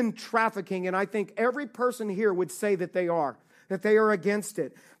human trafficking, and I think every person here would say that they are against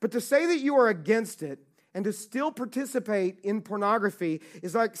it. But to say that you are against it and to still participate in pornography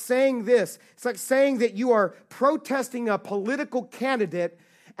is like saying this. It's like saying that you are protesting a political candidate,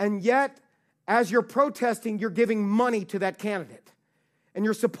 and yet, as you're protesting, you're giving money to that candidate. And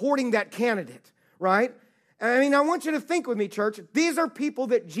you're supporting that candidate, right? I mean, I want you to think with me, church. These are people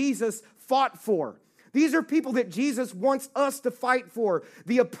that Jesus fought for. These are people that Jesus wants us to fight for.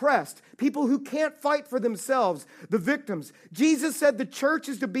 The oppressed, people who can't fight for themselves, the victims. Jesus said the church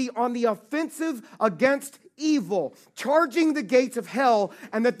is to be on the offensive against evil, charging the gates of hell,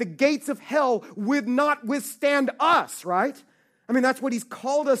 and that the gates of hell would not withstand us, right? I mean, that's what he's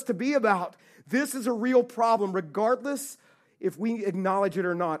called us to be about. This is a real problem, regardless if we acknowledge it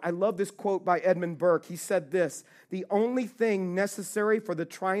or not. I love this quote by Edmund Burke. He said this: "The only thing necessary for the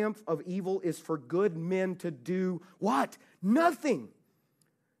triumph of evil is for good men to do" what? Nothing.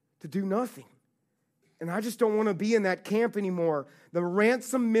 To do nothing. And I just don't want to be in that camp anymore. The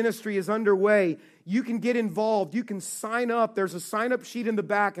ransom ministry is underway. You can get involved. You can sign up. There's a sign-up sheet in the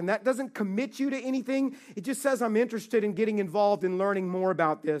back, and that doesn't commit you to anything. It just says, I'm interested in getting involved and learning more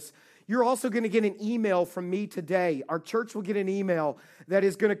about this. You're also going to get an email from me today. Our church will get an email that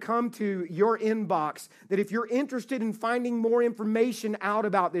is going to come to your inbox, that if you're interested in finding more information out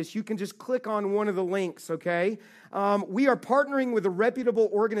about this, you can just click on one of the links, okay? We are partnering with a reputable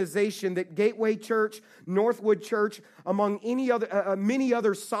organization that Gateway Church, Northwood Church, among many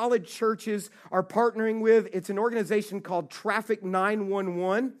other solid churches are partnering with. It's an organization called Traffic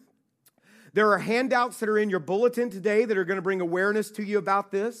 911. There are handouts that are in your bulletin today that are going to bring awareness to you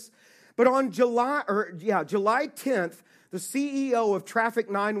about this. But on July 10th, the CEO of Traffic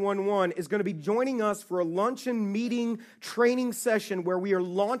 911 is going to be joining us for a luncheon meeting training session where we are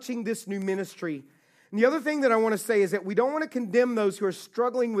launching this new ministry. And the other thing that I want to say is that we don't want to condemn those who are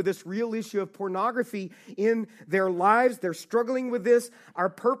struggling with this real issue of pornography in their lives. They're struggling with this. Our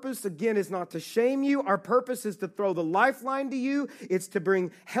purpose, again, is not to shame you. Our purpose is to throw the lifeline to you. It's to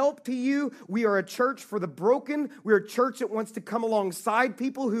bring help to you. We are a church for the broken. We're a church that wants to come alongside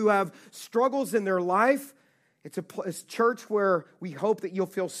people who have struggles in their life. It's a church where we hope that you'll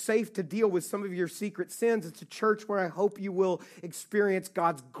feel safe to deal with some of your secret sins. It's a church where I hope you will experience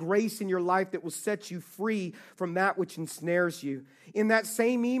God's grace in your life that will set you free from that which ensnares you. In that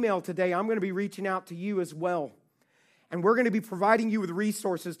same email today, I'm going to be reaching out to you as well. And we're going to be providing you with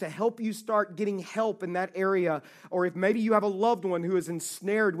resources to help you start getting help in that area. Or if maybe you have a loved one who is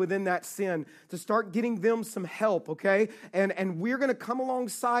ensnared within that sin, to start getting them some help, okay? And we're going to come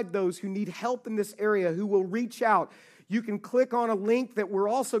alongside those who need help in this area, who will reach out. You can click on a link that we're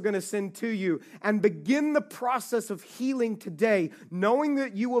also going to send to you and begin the process of healing today, knowing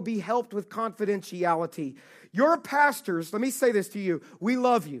that you will be helped with confidentiality. Your pastors, let me say this to you, we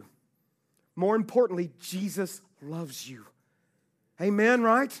love you. More importantly, Jesus loves you. Amen,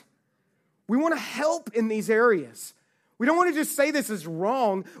 right? We want to help in these areas. We don't want to just say this is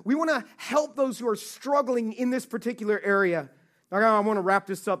wrong. We want to help those who are struggling in this particular area. Now, I want to wrap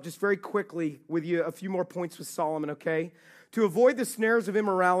this up just very quickly with you, a few more points with Solomon, okay? To avoid the snares of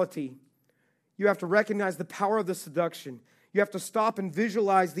immorality, you have to recognize the power of the seduction. You have to stop and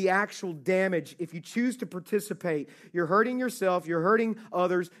visualize the actual damage. If you choose to participate, you're hurting yourself, you're hurting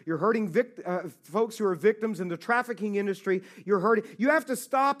others, you're hurting folks who are victims in the trafficking industry. You have to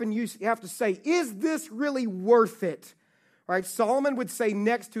stop and you have to say, is this really worth it? All right, Solomon would say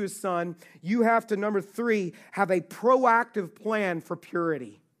next to his son, you have to, number 3, have a proactive plan for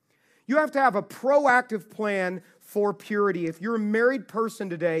purity. You have to have a proactive plan for purity. If you're a married person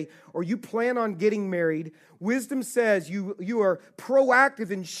today or you plan on getting married, wisdom says you are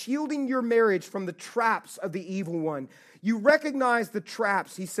proactive in shielding your marriage from the traps of the evil one. You recognize the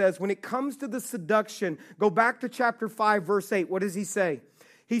traps, he says, when it comes to the seduction. Go back to chapter 5, verse 8. What does he say?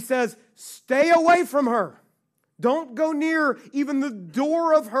 He says, stay away from her. Don't go near even the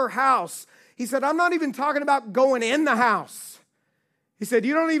door of her house. He said, I'm not even talking about going in the house. He said,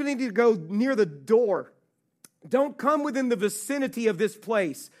 you don't even need to go near the door. Don't come within the vicinity of this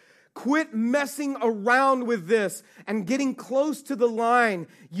place. Quit messing around with this and getting close to the line.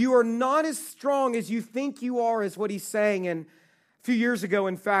 You are not as strong as you think you are, is what he's saying. And a few years ago,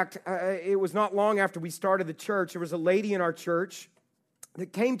 in fact, it was not long after we started the church, there was a lady in our church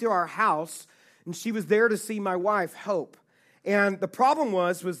that came to our house, and she was there to see my wife, Hope. And the problem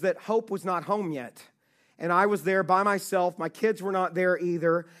was that Hope was not home yet. And I was there by myself. My kids were not there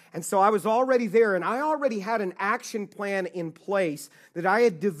either. And so I was already there, and I already had an action plan in place that I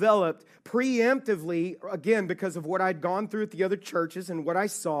had developed preemptively, again, because of what I'd gone through at the other churches and what I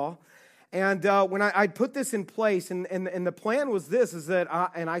saw. And when I'd put this in place, and the plan was this, is that,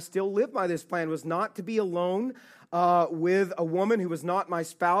 and I still live by this plan, was not to be alone with a woman who was not my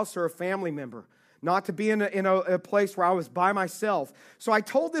spouse or a family member. Not to be in a place where I was by myself. So I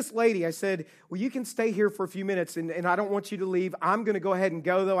told this lady, I said, well, you can stay here for a few minutes, and I don't want you to leave. I'm going to go ahead and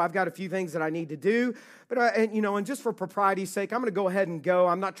go, though. I've got a few things that I need to do. But, and just for propriety's sake, I'm going to go ahead and go.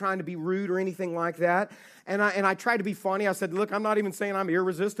 I'm not trying to be rude or anything like that. And I tried to be funny. I said, look, I'm not even saying I'm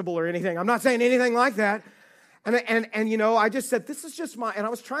irresistible or anything. I'm not saying anything like that. And I just said, this is just and I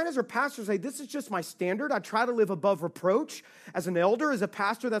was trying as her pastor to say, this is just my standard. I try to live above reproach. As an elder, as a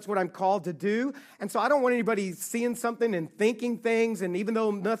pastor, that's what I'm called to do. And so I don't want anybody seeing something and thinking things, and even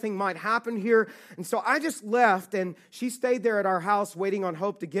though nothing might happen here. And so I just left, and she stayed there at our house waiting on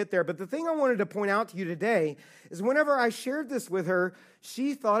Hope to get there. But the thing I wanted to point out to you today is whenever I shared this with her,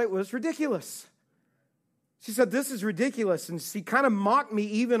 she thought it was ridiculous. She said, this is ridiculous. And she kind of mocked me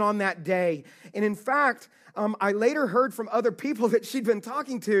even on that day. And in fact, I later heard from other people that she'd been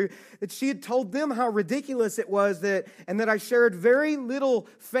talking to that she had told them how ridiculous it was and that I shared very little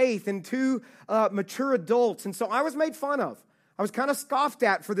faith in two mature adults. And so I was made fun of. I was kind of scoffed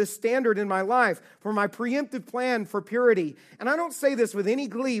at for this standard in my life, for my preemptive plan for purity. And I don't say this with any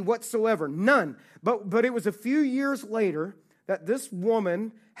glee whatsoever, none. But it was a few years later that this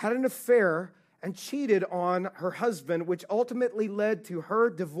woman had an affair and cheated on her husband, which ultimately led to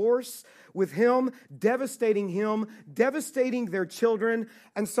her divorce with him, devastating their children.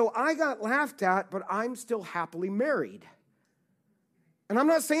 And so I got laughed at, but I'm still happily married. And I'm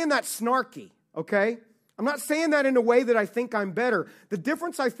not saying that snarky, okay? I'm not saying that in a way that I think I'm better. The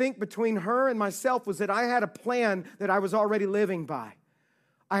difference, I think, between her and myself was that I had a plan that I was already living by.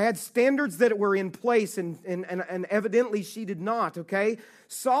 I had standards that were in place, and evidently she did not, okay?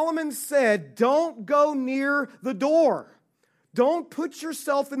 Solomon said, don't go near the door. Don't put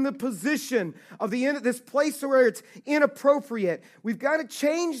yourself in the position of this place where it's inappropriate. We've got to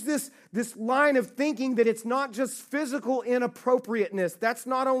change this line of thinking that it's not just physical inappropriateness. That's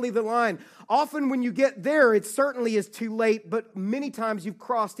not only the line. Often when you get there, it certainly is too late, but many times you've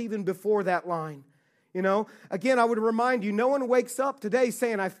crossed even before that line. You know, again, I would remind you, no one wakes up today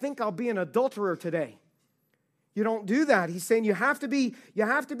saying, I think I'll be an adulterer today. You don't do that. He's saying you have to be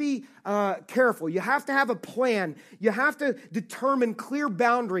careful. You have to have a plan. You have to determine clear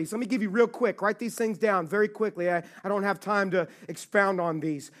boundaries. Let me give you real quick. Write these things down very quickly. I don't have time to expound on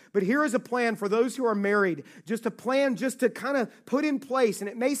these. But here is a plan for those who are married. Just a plan just to kind of put in place. And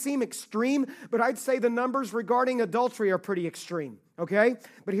it may seem extreme, but I'd say the numbers regarding adultery are pretty extreme. Okay?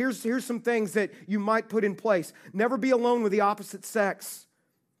 But here's some things that you might put in place. Never be alone with the opposite sex.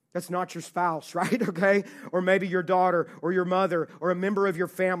 That's not your spouse, right? Okay? Or maybe your daughter or your mother or a member of your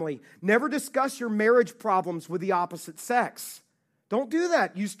family. Never discuss your marriage problems with the opposite sex. Don't do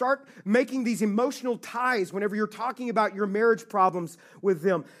that. You start making these emotional ties whenever you're talking about your marriage problems with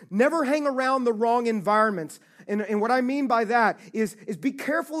them. Never hang around the wrong environments. And what I mean by that is be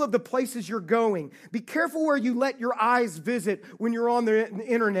careful of the places you're going. Be careful where you let your eyes visit when you're on the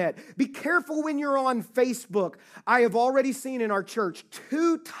internet. Be careful when you're on Facebook. I have already seen in our church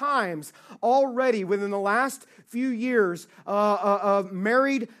 2 times already within the last few years, a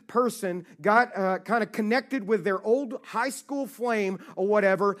married person got kind of connected with their old high school flame or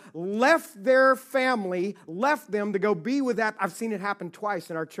whatever, left their family, left them to go be with that. I've seen it happen twice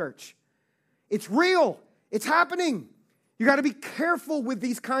in our church. It's real. It's happening. You got to be careful with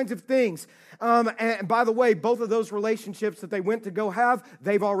these kinds of things. And by the way, both of those relationships that they went to go have,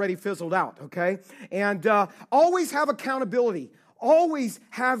 they've already fizzled out, okay? And always have accountability. Always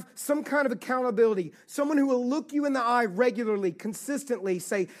have some kind of accountability. Someone who will look you in the eye regularly, consistently,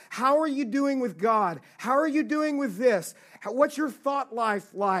 say, how are you doing with God? How are you doing with this? What's your thought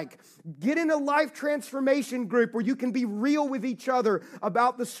life like? Get in a life transformation group where you can be real with each other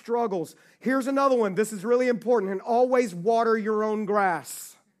about the struggles. Here's another one. This is really important. And always water your own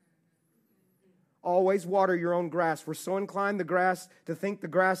grass. Always water your own grass. We're so inclined to think the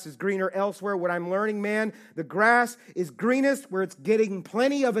grass is greener elsewhere. What I'm learning, man, the grass is greenest where it's getting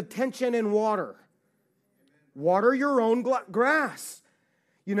plenty of attention and water. Water your own grass.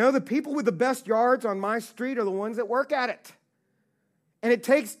 You know, the people with the best yards on my street are the ones that work at it. And it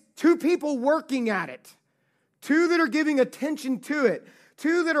takes 2 people working at it. 2 that are giving attention to it.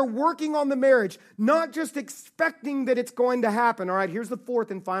 2 that are working on the marriage, not just expecting that it's going to happen. All right, here's the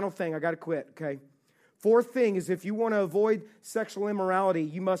 4th and final thing. I got to quit, okay? Fourth thing is, if you want to avoid sexual immorality,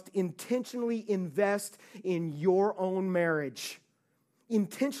 you must intentionally invest in your own marriage.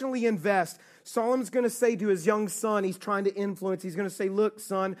 Intentionally invest. Solomon's going to say to his young son, he's trying to influence, he's going to say, look,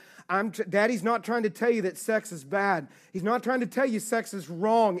 son, Daddy's not trying to tell you that sex is bad. He's not trying to tell you sex is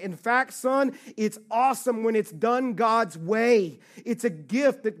wrong. In fact, son, it's awesome when it's done God's way. It's a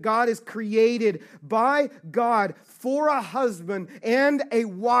gift that God has created by God for a husband and a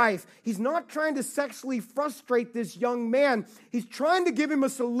wife. He's not trying to sexually frustrate this young man. He's trying to give him a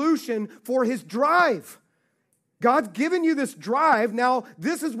solution for his drive. God's given you this drive. Now,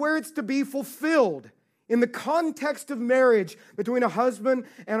 this is where it's to be fulfilled. In the context of marriage between a husband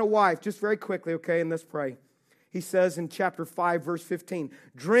and a wife. Just very quickly, okay, and let's pray. He says in chapter 5, verse 15,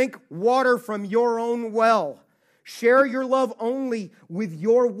 drink water from your own well. Share your love only with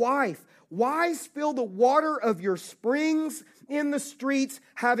your wife. Why spill the water of your springs in the streets,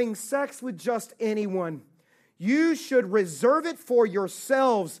 having sex with just anyone? You should reserve it for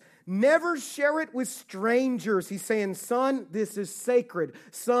yourselves. Never share it with strangers. He's saying, son, this is sacred.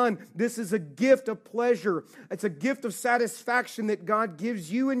 Son, this is a gift of pleasure. It's a gift of satisfaction that God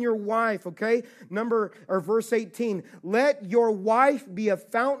gives you and your wife, okay? Verse 18, let your wife be a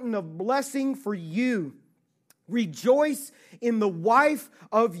fountain of blessing for you. Rejoice in the wife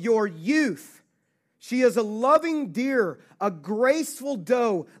of your youth. She is a loving deer, a graceful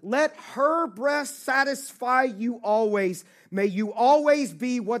doe. Let her breast satisfy you always. May you always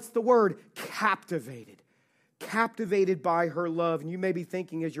be, what's the word? Captivated. Captivated by her love. And you may be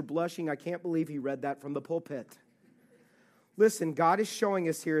thinking as you're blushing, I can't believe he read that from the pulpit. Listen, God is showing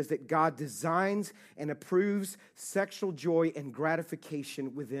us here is that God designs and approves sexual joy and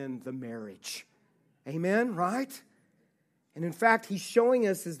gratification within the marriage. Amen, right? And in fact, he's showing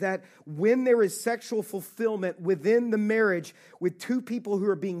us is that when there is sexual fulfillment within the marriage with two people who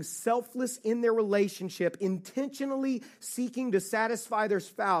are being selfless in their relationship, intentionally seeking to satisfy their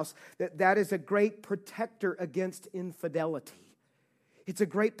spouse, that is a great protector against infidelity. It's a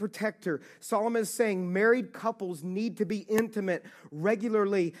great protector. Solomon is saying married couples need to be intimate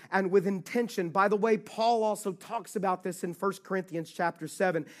regularly and with intention. By the way, Paul also talks about this in 1 Corinthians chapter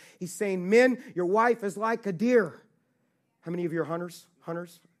 7. He's saying, men, your wife is like a deer. How many of you are hunters?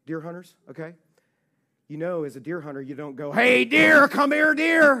 Deer hunters? Okay. You know, as a deer hunter, you don't go, hey, deer, come here,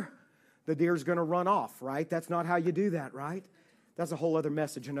 deer. The deer's going to run off, right? That's not how you do that, right? That's a whole other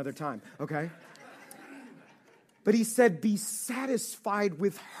message another time, okay? But he said, be satisfied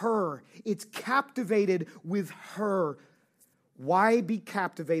with her. It's captivated with her. Why be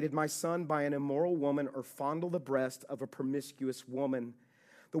captivated, my son, by an immoral woman or fondle the breast of a promiscuous woman?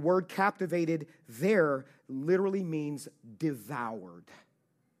 The word captivated there literally means devoured.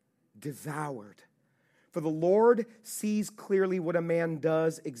 Devoured. For the Lord sees clearly what a man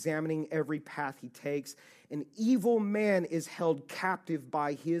does, examining every path he takes. An evil man is held captive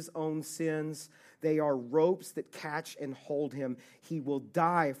by his own sins. They are ropes that catch and hold him. He will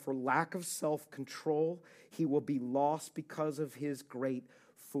die for lack of self-control. He will be lost because of his great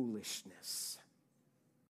foolishness.